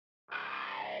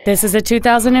This is a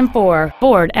 2004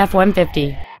 Ford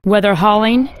F-150. Whether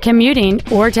hauling, commuting,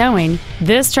 or towing,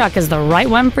 this truck is the right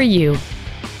one for you.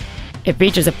 It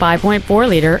features a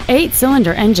 5.4-liter,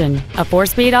 8-cylinder engine, a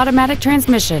 4-speed automatic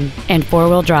transmission, and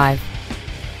 4-wheel drive.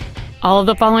 All of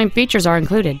the following features are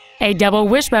included: a double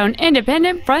wishbone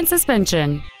independent front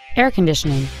suspension, air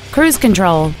conditioning, cruise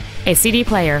control, a CD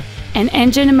player, an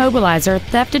engine immobilizer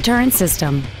theft deterrent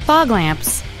system, fog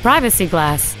lamps, privacy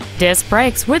glass, disc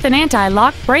brakes with an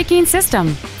anti-lock braking system,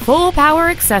 full power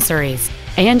accessories,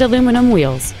 and aluminum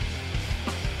wheels.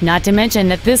 Not to mention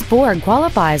that this Ford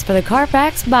qualifies for the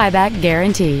Carfax buyback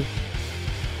guarantee.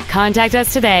 Contact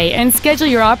us today and schedule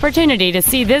your opportunity to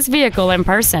see this vehicle in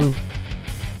person.